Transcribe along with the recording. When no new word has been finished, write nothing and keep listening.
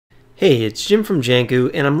Hey, it's Jim from Janku,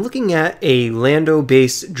 and I'm looking at a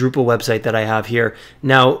Lando-based Drupal website that I have here.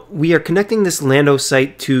 Now, we are connecting this Lando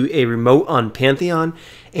site to a remote on Pantheon,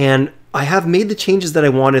 and I have made the changes that I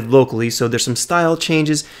wanted locally, so there's some style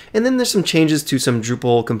changes, and then there's some changes to some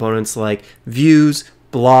Drupal components like views,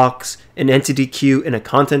 blocks, an entity queue, and a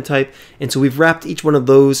content type. And so we've wrapped each one of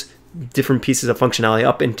those different pieces of functionality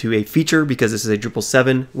up into a feature because this is a Drupal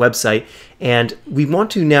 7 website, and we want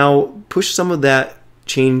to now push some of that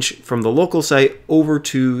change from the local site over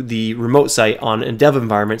to the remote site on a dev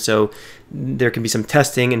environment, so there can be some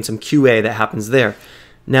testing and some QA that happens there.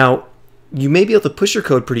 Now, you may be able to push your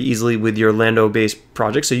code pretty easily with your Lando-based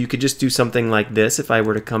project, so you could just do something like this. If I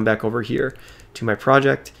were to come back over here to my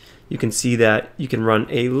project, you can see that you can run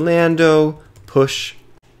a Lando push.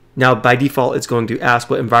 Now, by default, it's going to ask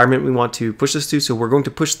what environment we want to push this to, so we're going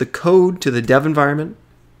to push the code to the dev environment.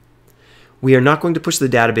 We are not going to push the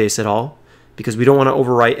database at all, because we don't want to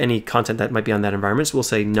overwrite any content that might be on that environment, so we'll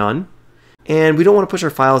say none. And we don't want to push our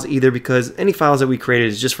files either, because any files that we created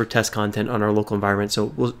is just for test content on our local environment, so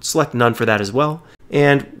we'll select none for that as well.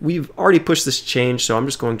 And we've already pushed this change, so I'm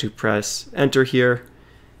just going to press enter here.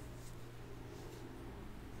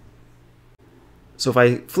 So if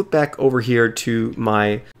I flip back over here to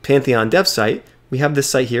my Pantheon dev site, we have this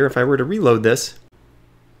site here. If I were to reload this,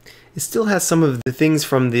 it still has some of the things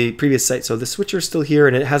from the previous site. So the switcher is still here,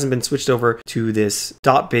 and it hasn't been switched over to this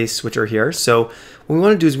dot-based switcher here. So what we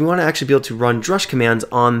want to do is we want to actually be able to run drush commands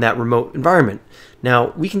on that remote environment.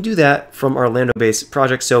 Now, we can do that from our Lando-based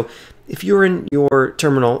project. So if you're in your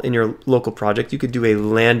terminal in your local project, you could do a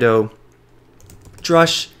Lando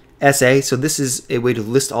drush SA. So this is a way to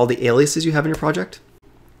list all the aliases you have in your project.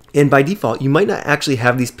 And by default, you might not actually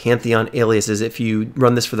have these Pantheon aliases if you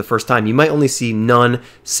run this for the first time. You might only see none,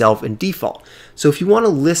 self, and default. So if you want to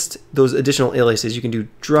list those additional aliases, you can do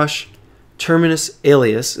drush Terminus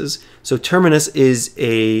aliases. So Terminus is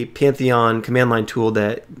a Pantheon command line tool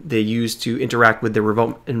that they use to interact with the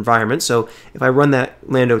remote environment. So if I run that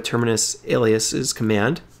Lando Terminus aliases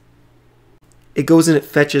command, it goes and it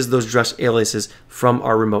fetches those drush aliases from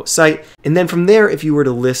our remote site. And then from there, if you were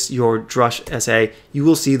to list your drush SA, you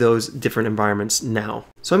will see those different environments now.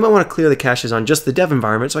 So I might want to clear the caches on just the dev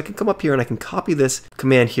environment. So I can come up here and I can copy this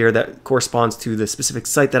command here that corresponds to the specific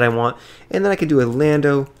site that I want. And then I can do a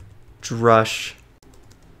Lando drush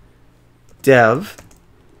dev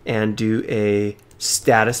and do a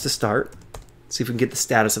status to start. See if we can get the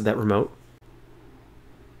status of that remote.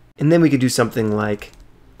 And then we could do something like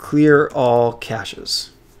clear all caches.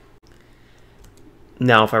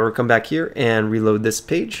 Now, if I were to come back here and reload this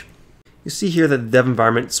page, you see here that the dev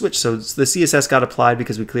environment switched. So the CSS got applied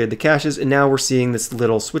because we cleared the caches, and now we're seeing this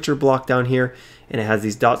little switcher block down here, and it has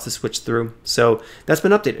these dots to switch through. So that's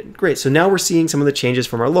been updated. Great. So now we're seeing some of the changes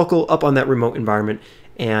from our local up on that remote environment,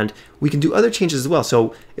 and we can do other changes as well.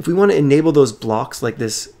 So if we want to enable those blocks like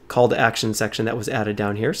this call to action section that was added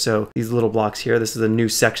down here. So these little blocks here, this is a new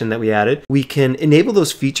section that we added. We can enable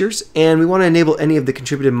those features, and we want to enable any of the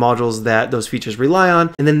contributed modules that those features rely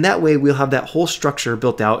on. And then that way we'll have that whole structure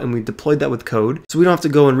built out, and we've deployed that with code. So we don't have to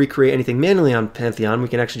go and recreate anything manually on Pantheon. We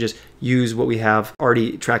can actually just use what we have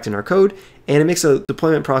already tracked in our code, and it makes the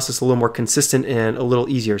deployment process a little more consistent and a little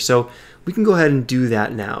easier. So we can go ahead and do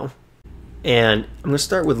that now. And I'm going to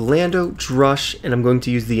start with Lando drush, and I'm going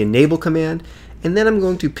to use the enable command. And then I'm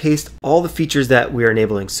going to paste all the features that we are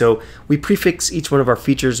enabling. So we prefix each one of our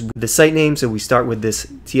features with the site name. So we start with this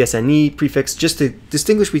TSNE prefix just to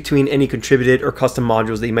distinguish between any contributed or custom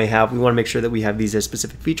modules that you may have. We want to make sure that we have these as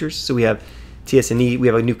specific features. So we have TSNE, we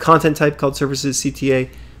have a new content type called services CTA.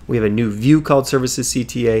 We have a new view called services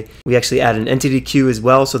CTA. We actually add an entity queue as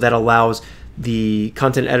well. So that allows the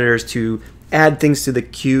content editors to add things to the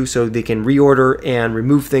queue so they can reorder and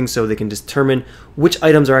remove things, so they can determine which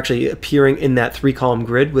items are actually appearing in that 3-column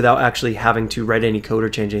grid without actually having to write any code or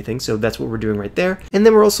change anything. So that's what we're doing right there. And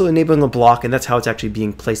then we're also enabling a block, and that's how it's actually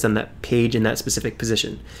being placed on that page in that specific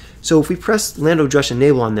position. So if we press Lando drush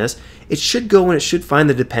enable on this, it should go and it should find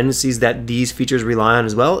the dependencies that these features rely on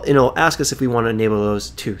as well, and it'll ask us if we want to enable those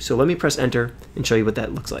too. So let me press enter and show you what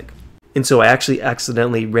that looks like. And so I actually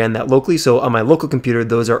accidentally ran that locally. So on my local computer,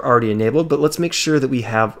 those are already enabled, but let's make sure that we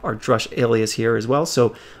have our drush alias here as well.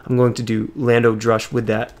 So I'm going to do Lando drush with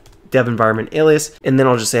that dev environment alias, and then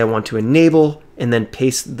I'll just say I want to enable and then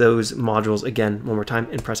paste those modules again one more time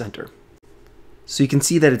and press enter. So you can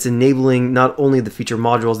see that it's enabling not only the feature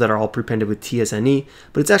modules that are all prepended with TSNE,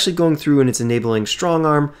 but it's actually going through and it's enabling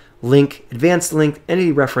StrongArm, link, advanced link,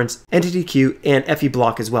 entity reference, entity queue, and FE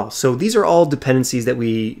block as well. So these are all dependencies that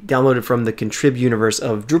we downloaded from the contrib universe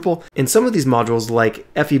of Drupal. And some of these modules like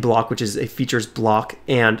FE block, which is a features block,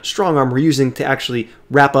 and strongarm we're using to actually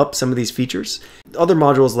wrap up some of these features. Other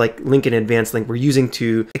modules like link and advanced link we're using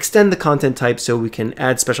to extend the content type so we can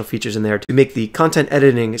add special features in there to make the content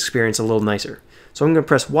editing experience a little nicer. So I'm going to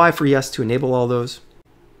press Y for yes to enable all those.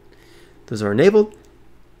 Those are enabled.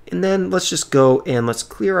 And then let's just go and let's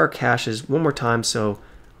clear our caches one more time. So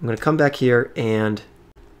I'm going to come back here, and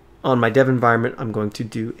on my dev environment, I'm going to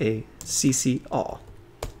do a CC all.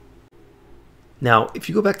 Now, if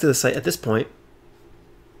you go back to the site at this point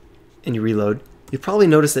and you reload, you'll probably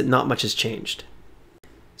notice that not much has changed.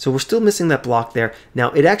 So we're still missing that block there. Now,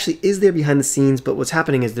 it actually is there behind the scenes, but what's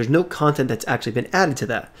happening is there's no content that's actually been added to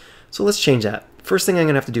that. So let's change that. First thing I'm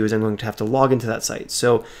going to have to do is I'm going to have to log into that site.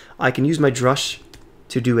 So I can use my Drush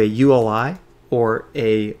to do a ULI or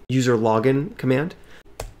a user login command.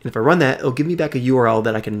 And if I run that, it'll give me back a URL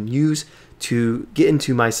that I can use to get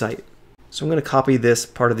into my site. So I'm going to copy this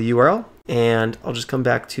part of the URL, and I'll just come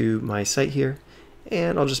back to my site here,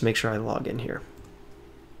 and I'll just make sure I log in here.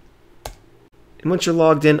 And once you're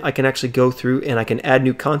logged in, I can actually go through and I can add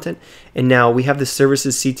new content. And now we have the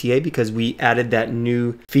services CTA because we added that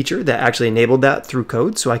new feature that actually enabled that through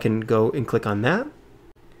code. So I can go and click on that.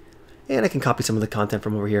 And I can copy some of the content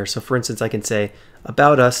from over here. So for instance, I can say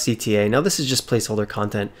about us CTA. Now this is just placeholder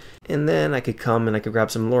content. And then I could come and I could grab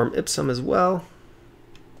some lorem ipsum as well.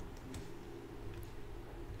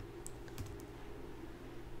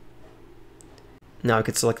 Now I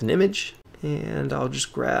could select an image, and I'll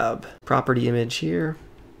just grab property image here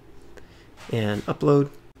and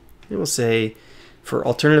upload. And we'll say for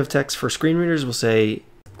alternative text for screen readers, we'll say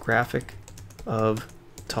graphic of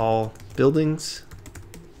tall buildings.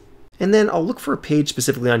 And then I'll look for a page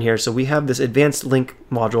specifically on here. So we have this advanced link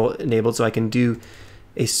module enabled, so I can do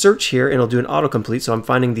a search here and it'll do an autocomplete. So I'm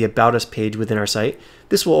finding the About Us page within our site.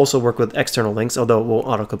 This will also work with external links, although it won't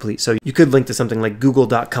autocomplete. So you could link to something like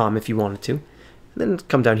google.com if you wanted to. And then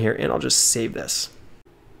come down here and I'll just save this.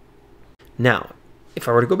 Now, if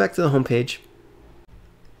I were to go back to the home page,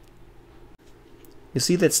 you'll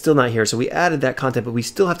see that's still not here. So we added that content, but we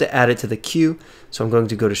still have to add it to the queue. So I'm going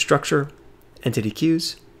to go to Structure, Entity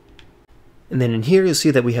Queues. And then in here, you'll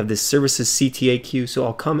see that we have this Services CTA queue. So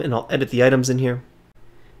I'll come and I'll edit the items in here.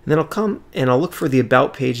 And then I'll come and I'll look for the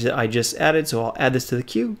About page that I just added. So I'll add this to the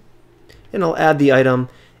queue. And I'll add the item.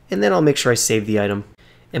 And then I'll make sure I save the item.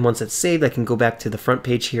 And once it's saved, I can go back to the front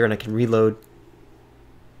page here and I can reload.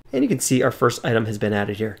 And you can see our first item has been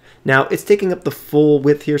added here. Now it's taking up the full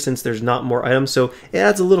width here since there's not more items. So it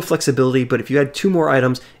adds a little flexibility, but if you add 2 more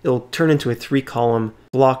items, it'll turn into a 3-column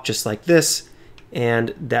block just like this.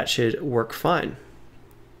 And that should work fine.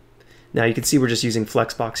 Now you can see we're just using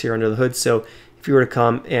Flexbox here under the hood. So if you were to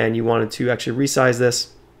come and you wanted to actually resize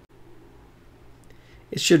this,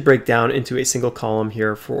 it should break down into a single column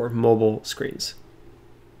here for mobile screens.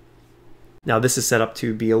 Now this is set up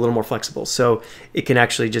to be a little more flexible. So it can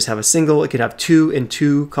actually just have a single, it could have 2, and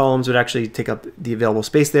 2 columns would actually take up the available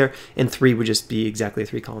space there, and 3 would just be exactly a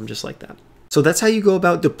 3-column just like that. So that's how you go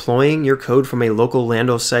about deploying your code from a local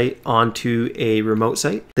Lando site onto a remote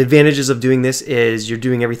site. The advantages of doing this is you're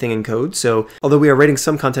doing everything in code. So although we are writing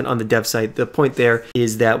some content on the dev site, the point there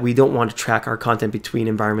is that we don't want to track our content between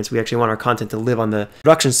environments. We actually want our content to live on the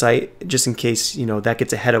production site just in case, that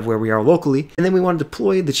gets ahead of where we are locally. And then we want to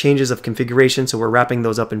deploy the changes of configuration. So we're wrapping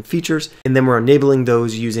those up in features, and then we're enabling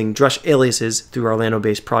those using Drush aliases through our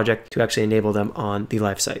Lando-based project to actually enable them on the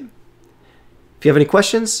live site. If you have any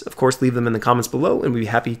questions, of course, leave them in the comments below and we'd be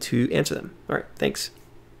happy to answer them. All right, thanks.